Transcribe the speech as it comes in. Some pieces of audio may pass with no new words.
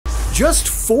Just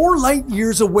 4 light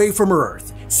years away from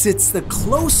Earth sits the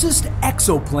closest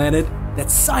exoplanet that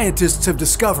scientists have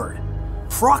discovered,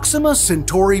 Proxima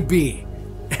Centauri B.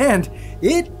 And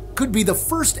it could be the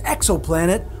first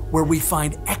exoplanet where we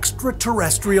find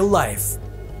extraterrestrial life.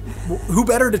 Who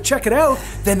better to check it out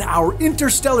than our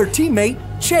interstellar teammate,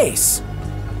 Chase?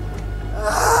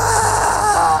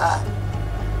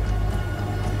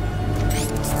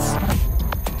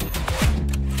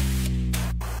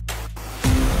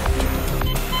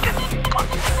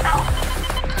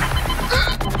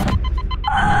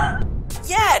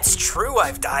 Yeah, it's true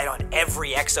I've died on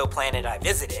every exoplanet I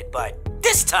visited, but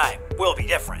this time will be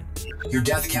different. Your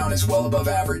death count is well above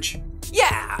average.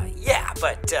 Yeah,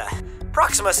 but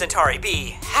Proxima Centauri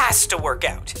B has to work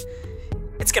out.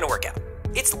 It's gonna work out.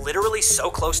 It's literally so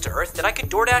close to Earth that I could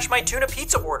DoorDash my tuna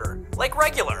pizza order, like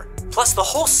regular. Plus, the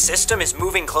whole system is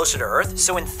moving closer to Earth,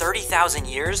 so in 30,000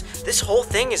 years, this whole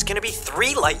thing is gonna be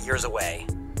 3 light years away.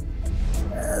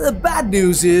 The bad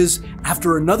news is,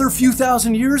 after another few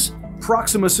thousand years,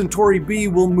 Proxima Centauri B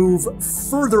will move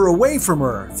further away from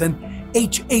Earth, and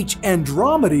HH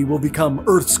Andromeda will become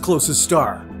Earth's closest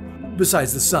star,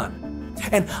 besides the Sun.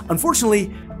 And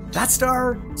unfortunately, that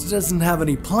star doesn't have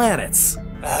any planets.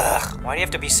 Ugh, why do you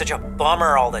have to be such a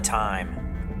bummer all the time?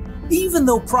 Even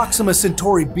though Proxima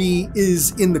Centauri B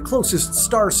is in the closest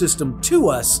star system to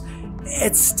us,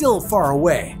 it's still far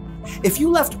away. If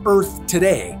you left Earth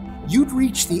today, you'd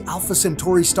reach the Alpha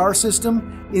Centauri star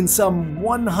system in some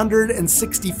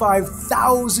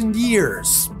 165,000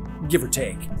 years, give or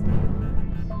take.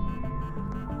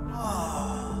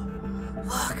 Oh,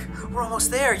 look, we're almost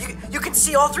there. You can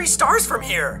see all 3 stars from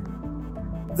here.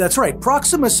 That's right,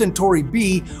 Proxima Centauri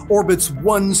B orbits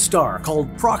one star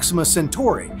called Proxima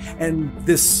Centauri, and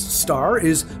this star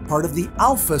is part of the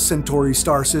Alpha Centauri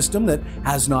star system that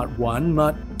has not 1,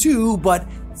 not 2, but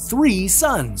 3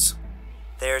 suns.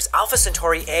 There's Alpha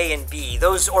Centauri A and B.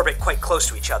 Those orbit quite close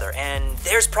to each other. And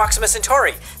there's Proxima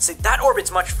Centauri. So that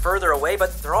orbit's much further away,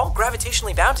 but they're all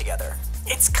gravitationally bound together.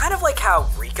 It's kind of like how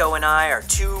Rico and I are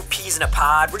 2 peas in a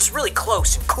pod. We're just really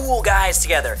close and cool guys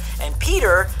together. And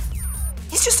Peter,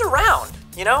 he's just around,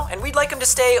 you know? And we'd like him to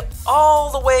stay all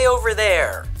the way over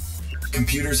there.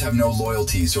 Computers have no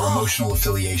loyalties or emotional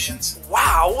affiliations.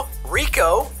 Wow,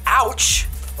 Rico, ouch.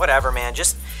 Whatever, man,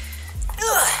 just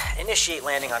initiate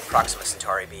landing on Proxima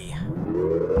Centauri B.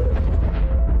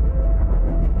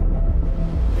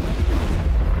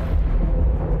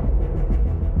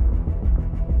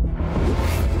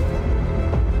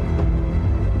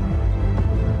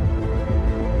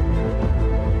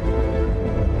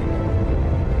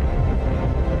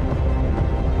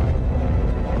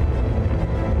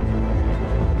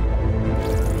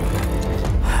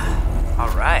 All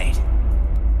right.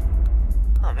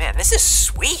 Oh man, this is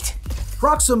sweet.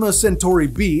 Proxima Centauri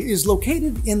B is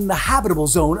located in the habitable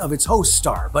zone of its host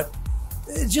star, but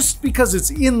just because it's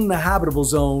in the habitable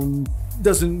zone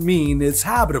doesn't mean it's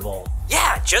habitable.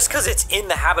 Yeah, just because it's in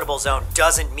the habitable zone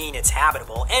doesn't mean it's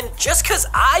habitable, and just because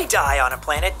I die on a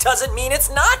planet doesn't mean it's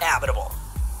not habitable.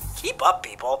 Keep up,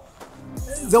 people.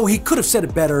 Though he could have said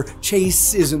it better,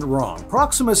 Chase isn't wrong.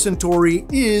 Proxima Centauri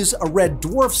is a red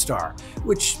dwarf star,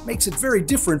 which makes it very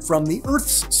different from the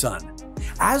Earth's sun.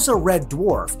 As a red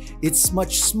dwarf, it's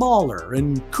much smaller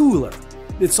and cooler.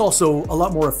 It's also a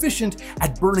lot more efficient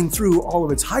at burning through all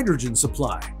of its hydrogen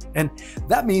supply. And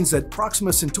that means that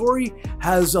Proxima Centauri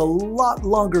has a lot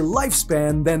longer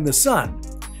lifespan than the Sun.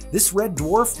 This red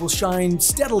dwarf will shine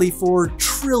steadily for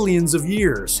trillions of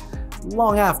years,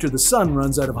 long after the Sun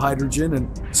runs out of hydrogen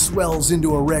and swells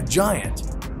into a red giant.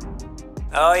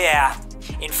 Oh yeah.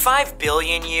 In 5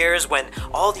 billion years, when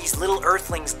all these little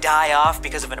Earthlings die off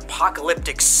because of an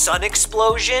apocalyptic sun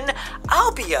explosion,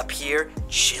 I'll be up here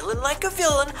chilling like a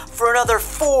villain for another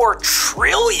 4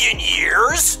 trillion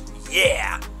years.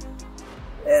 Yeah.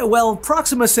 Well,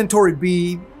 Proxima Centauri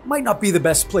B might not be the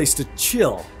best place to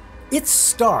chill. Its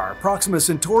star, Proxima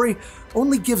Centauri,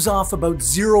 only gives off about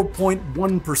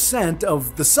 0.1%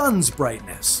 of the Sun's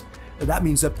brightness. That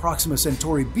means that Proxima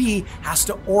Centauri B has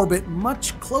to orbit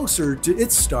much closer to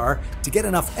its star to get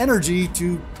enough energy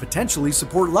to potentially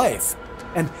support life.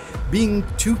 And being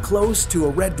too close to a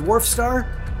red dwarf star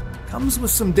comes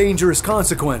with some dangerous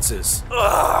consequences.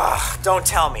 Ugh, don't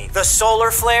tell me. The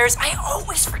solar flares? I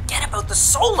always forget about the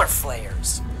solar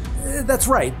flares. That's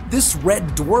right. This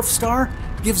red dwarf star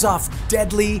gives off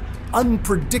deadly,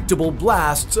 unpredictable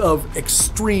blasts of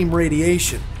extreme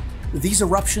radiation. These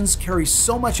eruptions carry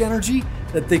so much energy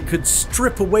that they could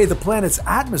strip away the planet's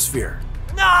atmosphere.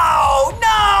 No!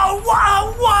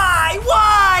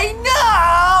 Why?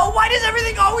 No! Why does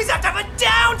everything always have to have a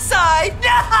downside?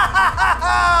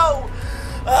 No!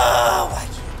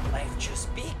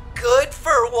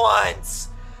 ones!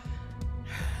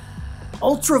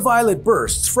 Ultraviolet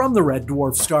bursts from the red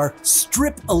dwarf star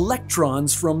strip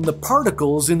electrons from the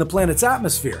particles in the planet's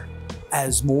atmosphere.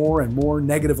 As more and more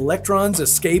negative electrons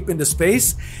escape into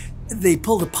space, they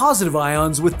pull the positive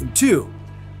ions with them too.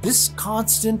 This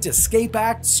constant escape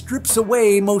act strips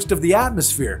away most of the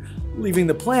atmosphere, leaving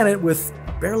the planet with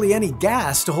barely any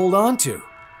gas to hold on to.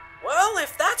 Well,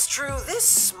 if that's true,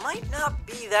 this might not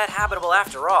be that habitable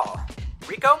after all.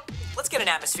 Rico, let's get an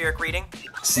atmospheric reading.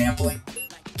 Sampling.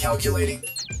 Calculating.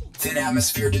 Thin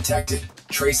atmosphere detected.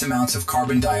 Trace amounts of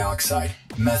carbon dioxide,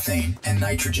 methane, and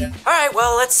nitrogen. Alright,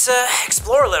 well, let's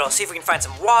explore a little, see if we can find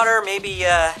some water, maybe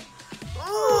a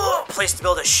place to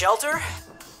build a shelter.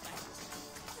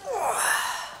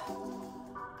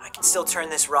 I can still turn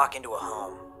this rock into a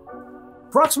home.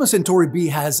 Proxima Centauri B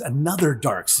has another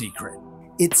dark secret.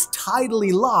 It's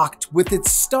tidally locked with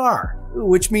its star,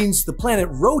 which means the planet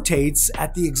rotates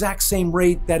at the exact same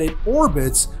rate that it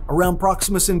orbits around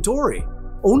Proxima Centauri.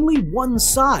 Only one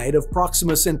side of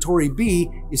Proxima Centauri B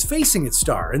is facing its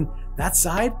star, and that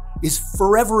side is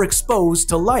forever exposed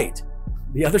to light.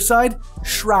 The other side,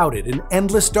 shrouded in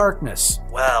endless darkness.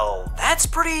 Well, that's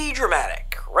pretty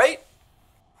dramatic, right?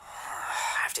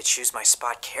 I have to choose my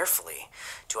spot carefully.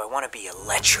 Do I want to be a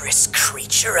lecherous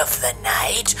creature of the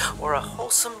night or a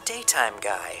wholesome daytime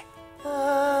guy?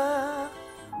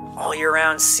 All year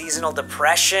round seasonal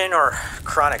depression or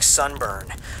chronic sunburn?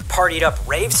 Partied up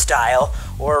rave style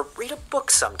or read a book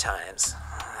sometimes?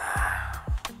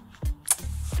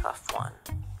 Tough one.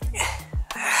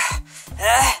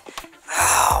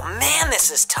 Oh man,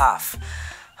 this is tough.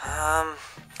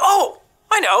 Oh,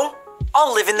 I know.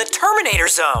 I'll live in the Terminator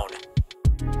Zone.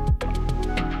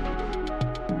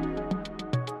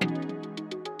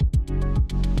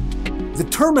 The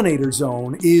Terminator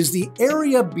Zone is the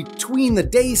area between the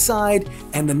day side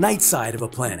and the night side of a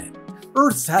planet.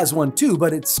 Earth has one too,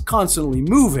 but it's constantly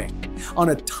moving. On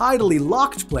a tidally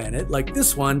locked planet like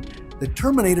this one, the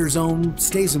Terminator Zone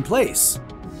stays in place.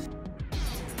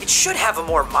 It should have a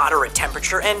more moderate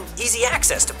temperature and easy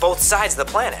access to both sides of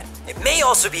the planet. It may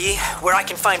also be where I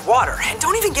can find water, and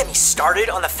don't even get me started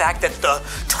on the fact that the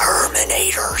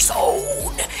Terminator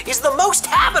Zone is the most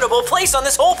habitable place on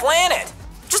this whole planet.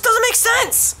 Just doesn't make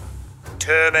sense.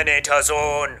 Terminator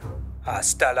Zone.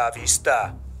 Hasta la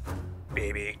vista,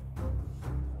 baby.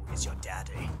 Who is your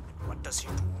daddy? What does he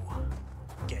do?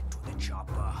 Get to the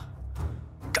chopper.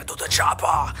 Get to the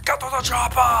chopper! Get to the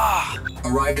chopper!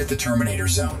 Arrived at the Terminator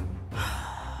Zone.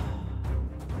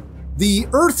 The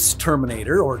Earth's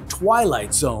Terminator, or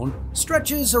Twilight Zone,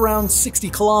 stretches around 60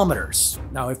 kilometers.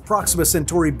 Now, if Proxima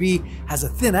Centauri B has a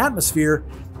thin atmosphere,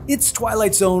 its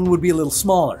Twilight Zone would be a little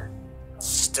smaller.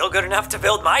 Still good enough to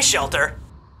build my shelter.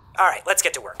 All right, let's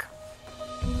get to work.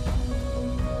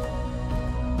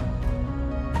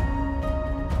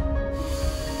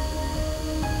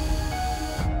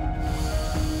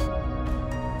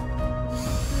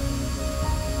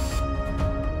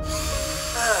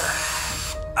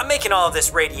 I'm making all of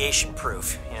this radiation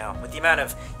proof. You know, with the amount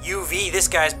of UV this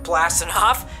guy's blasting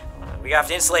off, we have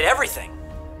to insulate everything.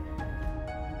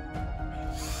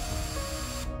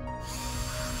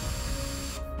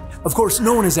 Of course,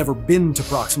 no one has ever been to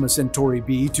Proxima Centauri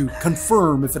B to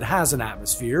confirm if it has an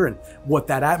atmosphere and what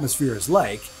that atmosphere is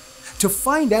like. To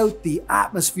find out the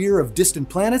atmosphere of distant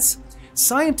planets,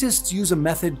 scientists use a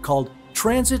method called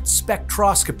transit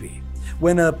spectroscopy.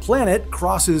 When a planet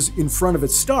crosses in front of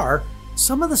its star,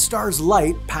 some of the star's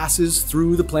light passes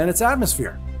through the planet's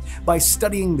atmosphere. By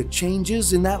studying the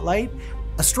changes in that light,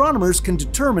 astronomers can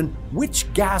determine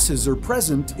which gases are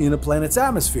present in a planet's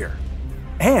atmosphere.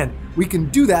 And we can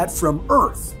do that from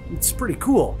Earth. It's pretty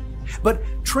cool. But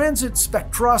transit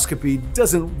spectroscopy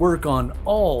doesn't work on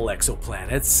all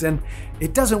exoplanets, and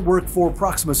it doesn't work for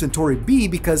Proxima Centauri B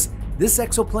because this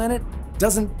exoplanet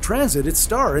doesn't transit its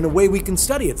star in a way we can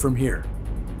study it from here.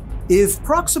 If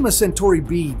Proxima Centauri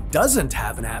B doesn't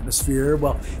have an atmosphere,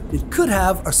 well, it could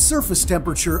have a surface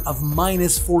temperature of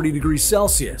minus 40 degrees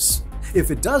Celsius.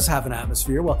 If it does have an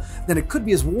atmosphere, well, then it could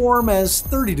be as warm as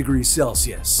 30 degrees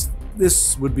Celsius.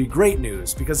 This would be great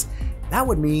news because that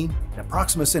would mean that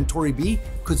Proxima Centauri B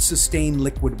could sustain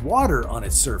liquid water on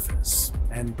its surface.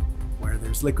 And where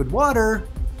there's liquid water,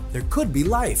 there could be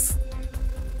life.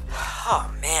 Oh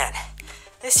man,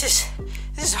 this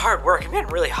is hard work. I'm getting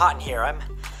really hot in here. I'm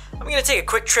gonna take a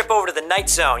quick trip over to the night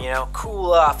zone, you know,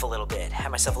 cool off a little bit,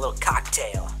 have myself a little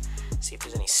cocktail, see if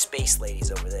there's any space ladies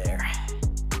over there.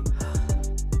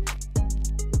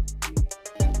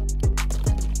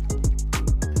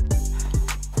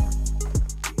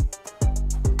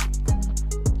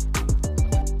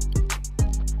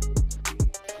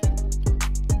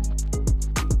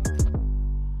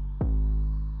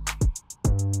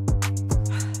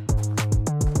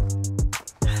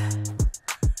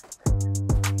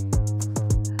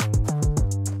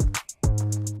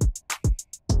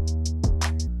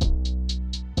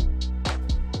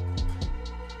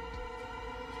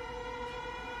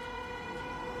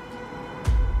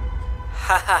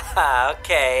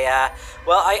 Okay,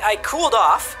 well, I cooled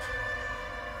off.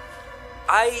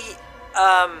 I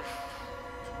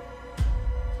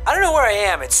don't know where I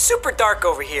am. It's super dark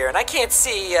over here, and I can't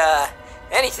see,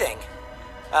 anything.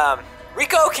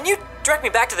 Rico, can you direct me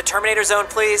back to the Terminator Zone,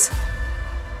 please?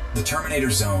 The Terminator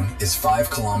Zone is 5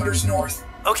 kilometers north.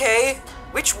 Okay,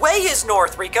 which way is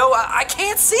north, Rico? I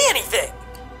can't see anything.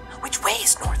 Which way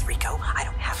is north, Rico? I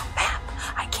don't have a map.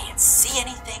 I can't see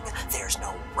anything. There's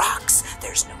no rocks.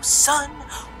 There's no sun.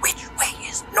 Which way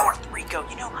is north, Rico?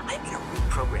 You know, I'm gonna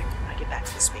reprogram you when I get back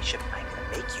to the spaceship. I'm gonna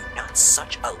make you not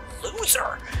such a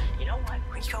loser. You know what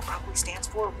Rico probably stands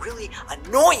for? Really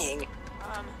annoying.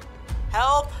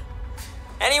 Help?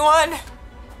 Anyone?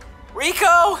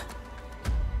 Rico?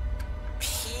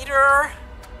 Peter?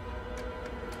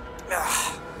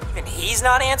 Ugh, even he's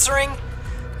not answering?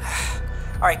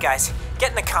 Alright guys, get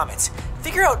in the comments.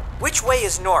 Figure out which way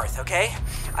is north, okay?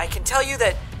 I can tell you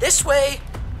that this way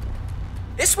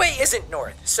isn't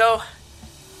north, so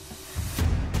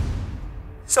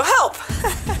help!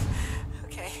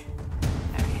 Okay.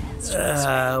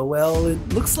 Well,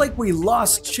 it looks like we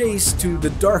lost Chase to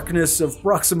the darkness of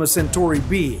Proxima Centauri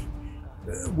B,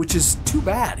 which is too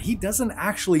bad. He doesn't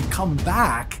actually come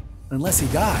back unless he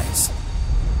dies.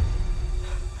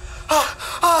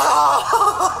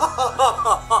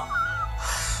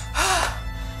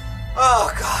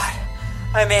 Oh god,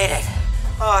 I made it.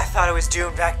 Oh, I thought I was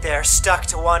doomed back there, stuck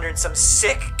to wander in some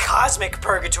sick cosmic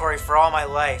purgatory for all my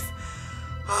life.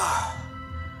 Oh,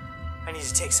 I need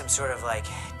to take some sort of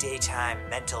daytime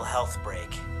mental health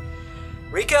break.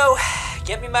 Rico,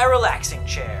 get me my relaxing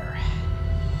chair.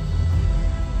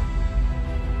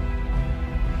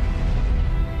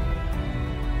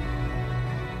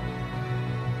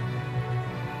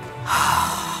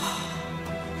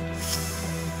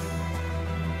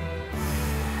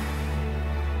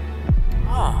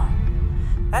 Oh,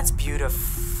 that's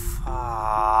beautiful.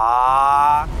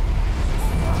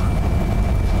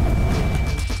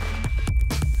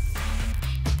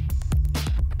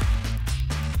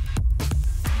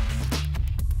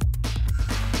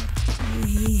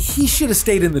 He should have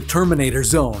stayed in the Terminator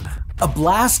Zone. A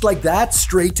blast like that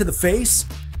straight to the face?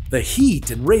 The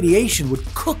heat and radiation would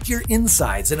cook your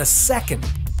insides in a second.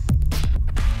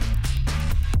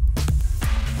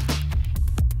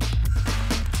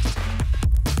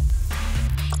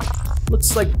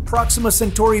 Looks like Proxima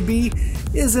Centauri B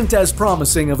isn't as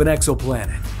promising of an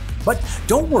exoplanet. But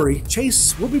don't worry,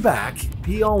 Chase will be back.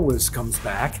 He always comes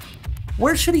back.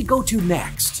 Where should he go to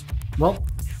next? Well,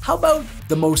 how about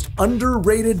the most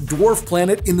underrated dwarf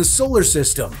planet in the solar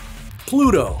system,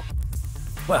 Pluto?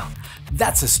 Well,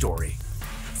 that's a story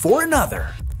for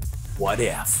another What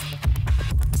If.